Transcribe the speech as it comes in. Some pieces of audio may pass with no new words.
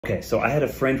Okay, so I had a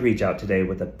friend reach out today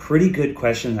with a pretty good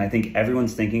question. I think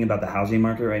everyone's thinking about the housing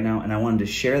market right now, and I wanted to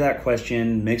share that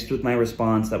question mixed with my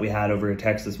response that we had over a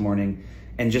text this morning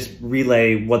and just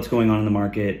relay what's going on in the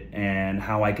market and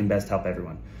how I can best help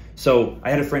everyone. So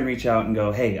I had a friend reach out and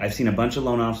go, hey, I've seen a bunch of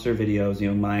loan officer videos,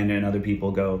 mine and other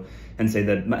people go and say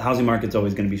that housing market's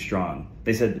always going to be strong.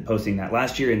 They said posting that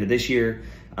last year into this year,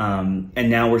 and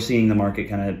now we're seeing the market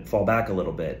kind of fall back a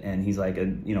little bit. And he's like,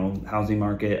 housing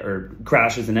market or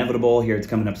crash is inevitable. Here, it's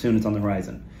coming up soon. It's on the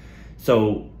horizon.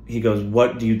 So he goes,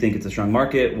 what do you think? It's a strong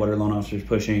market? What are loan officers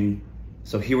pushing?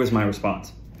 So here was my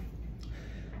response.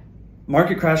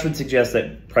 Market crash would suggest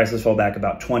that prices fall back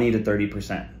about 20 to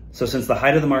 30%. So since the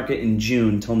height of the market in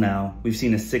June till now, we've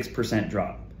seen a 6%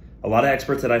 drop. A lot of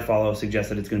experts that I follow suggest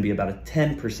that it's going to be about a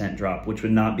 10% drop, which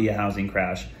would not be a housing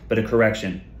crash, but a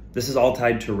correction. This is all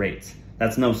tied to rates.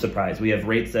 That's no surprise. We have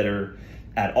rates that are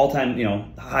at all-time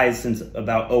highs since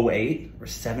about 2008 or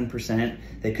 7%.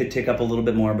 They could tick up a little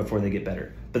bit more before they get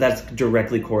better, but that's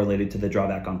directly correlated to the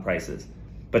drawback on prices.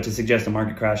 But to suggest a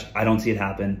market crash, I don't see it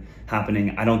happening.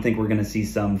 I don't think we're going to see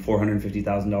some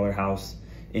 $450,000 house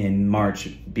in March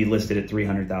be listed at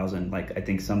 $300,000 like I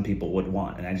think some people would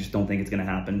want, and I just don't think it's going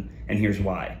to happen. And here's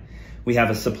why. We have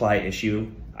a supply issue.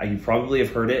 You probably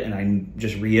have heard it, and I'm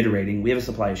just reiterating, we have a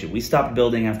supply issue. We stopped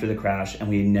building after the crash, and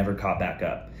we never caught back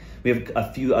up. We have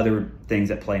a few other things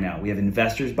at play now. We have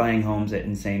investors buying homes at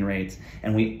insane rates,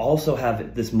 and we also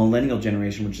have this millennial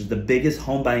generation, which is the biggest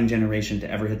home buying generation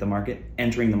to ever hit the market,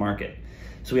 entering the market.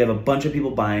 So we have a bunch of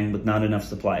people buying with not enough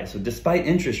supply. So despite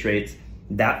interest rates,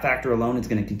 that factor alone is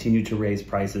going to continue to raise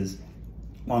prices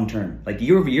long term. Like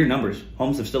year over year numbers,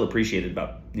 homes have still appreciated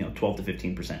about 12 to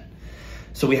 15%.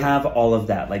 So we have all of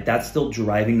that. Like that's still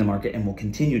driving the market and will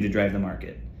continue to drive the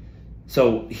market.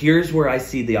 So here's where I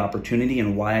see the opportunity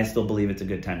and why I still believe it's a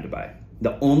good time to buy.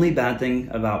 The only bad thing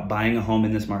about buying a home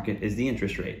in this market is the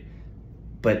interest rate.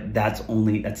 But that's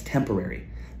temporary.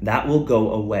 That will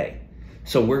go away.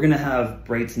 So we're gonna have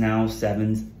rates now,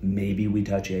 7s, maybe we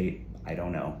touch 8, I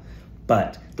don't know.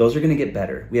 But those are gonna get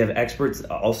better. We have experts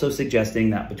also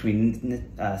suggesting that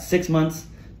between 6 months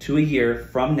to a year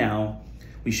from now,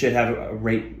 we should have a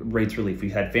rates relief.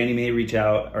 We've had Fannie Mae reach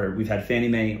out, or we've had Fannie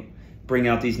Mae bring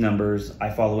out these numbers.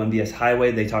 I follow MBS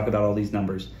Highway, they talk about all these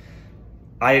numbers.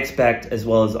 I expect, as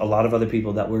well as a lot of other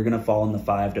people, that we're gonna fall in the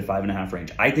 5 to 5.5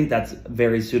 range. I think that's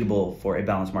very suitable for a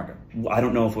balanced market. I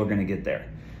don't know if we're gonna get there,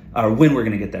 or when we're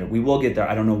gonna get there. We will get there,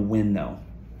 I don't know when though.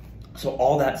 So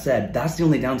all that said, that's the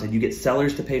only downside. You get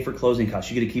sellers to pay for closing costs.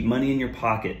 You get to keep money in your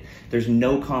pocket. There's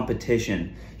no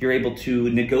competition. You're able to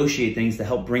negotiate things to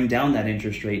help bring down that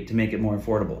interest rate to make it more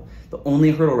affordable. The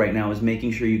only hurdle right now is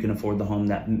making sure you can afford the home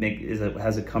that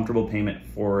has a comfortable payment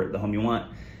for the home you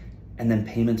want, and then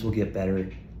payments will get better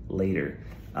later.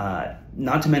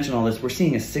 Not to mention all this, we're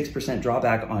seeing a 6%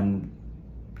 drawback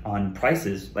on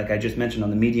prices, like I just mentioned,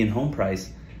 on the median home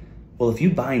price. Well, if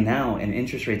you buy now and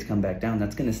interest rates come back down,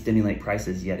 that's going to stimulate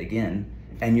prices yet again,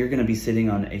 and you're going to be sitting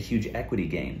on a huge equity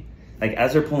gain. Like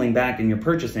as they're pulling back and you're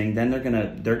purchasing, then they're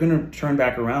going to turn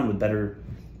back around with better,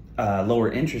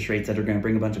 lower interest rates that are going to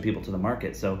bring a bunch of people to the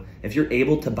market. So if you're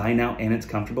able to buy now and it's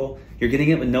comfortable, you're getting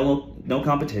it with no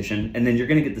competition, and then you're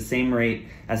going to get the same rate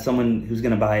as someone who's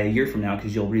going to buy a year from now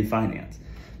because you'll refinance.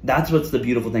 That's what's the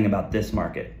beautiful thing about this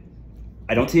market.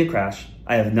 I don't see a crash.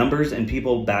 I have numbers and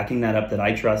people backing that up that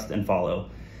I trust and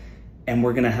follow. And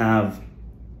we're gonna have,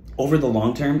 over the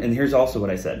long term, and here's also what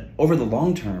I said, over the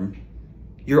long term,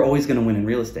 you're always gonna win in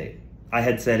real estate. I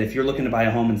had said, if you're looking to buy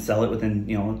a home and sell it within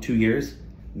 2 years,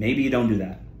 maybe you don't do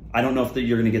that. I don't know if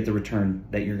you're gonna get the return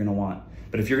that you're gonna want.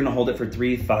 But if you're gonna hold it for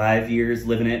 3, 5 years,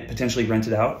 live in it, potentially rent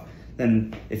it out,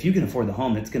 then if you can afford the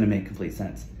home, it's gonna make complete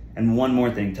sense. And one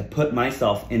more thing, to put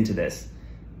myself into this,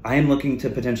 I am looking to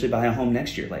potentially buy a home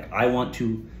next year. Like I want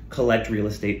to collect real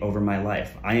estate over my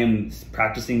life. I am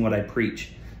practicing what I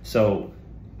preach. So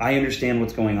I understand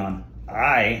what's going on.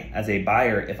 I, as a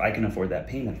buyer, if I can afford that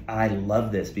payment, I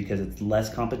love this because it's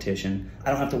less competition.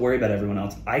 I don't have to worry about everyone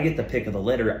else. I get the pick of the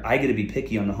litter. I get to be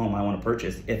picky on the home I want to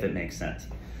purchase if it makes sense.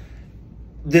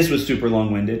 This was super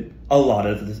long-winded. A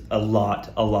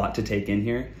lot to take in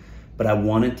here. But I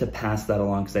wanted to pass that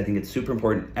along because I think it's super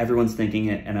important. Everyone's thinking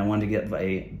it, and I wanted to get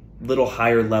a little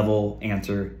higher level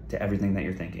answer to everything that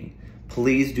you're thinking.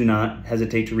 Please do not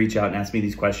hesitate to reach out and ask me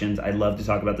these questions. I love to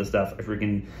talk about this stuff. I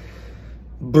freaking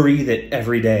breathe it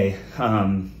every day.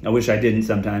 I wish I didn't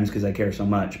sometimes because I care so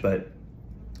much, but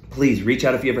please reach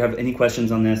out if you ever have any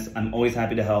questions on this. I'm always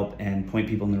happy to help and point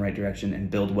people in the right direction and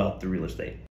build wealth through real estate.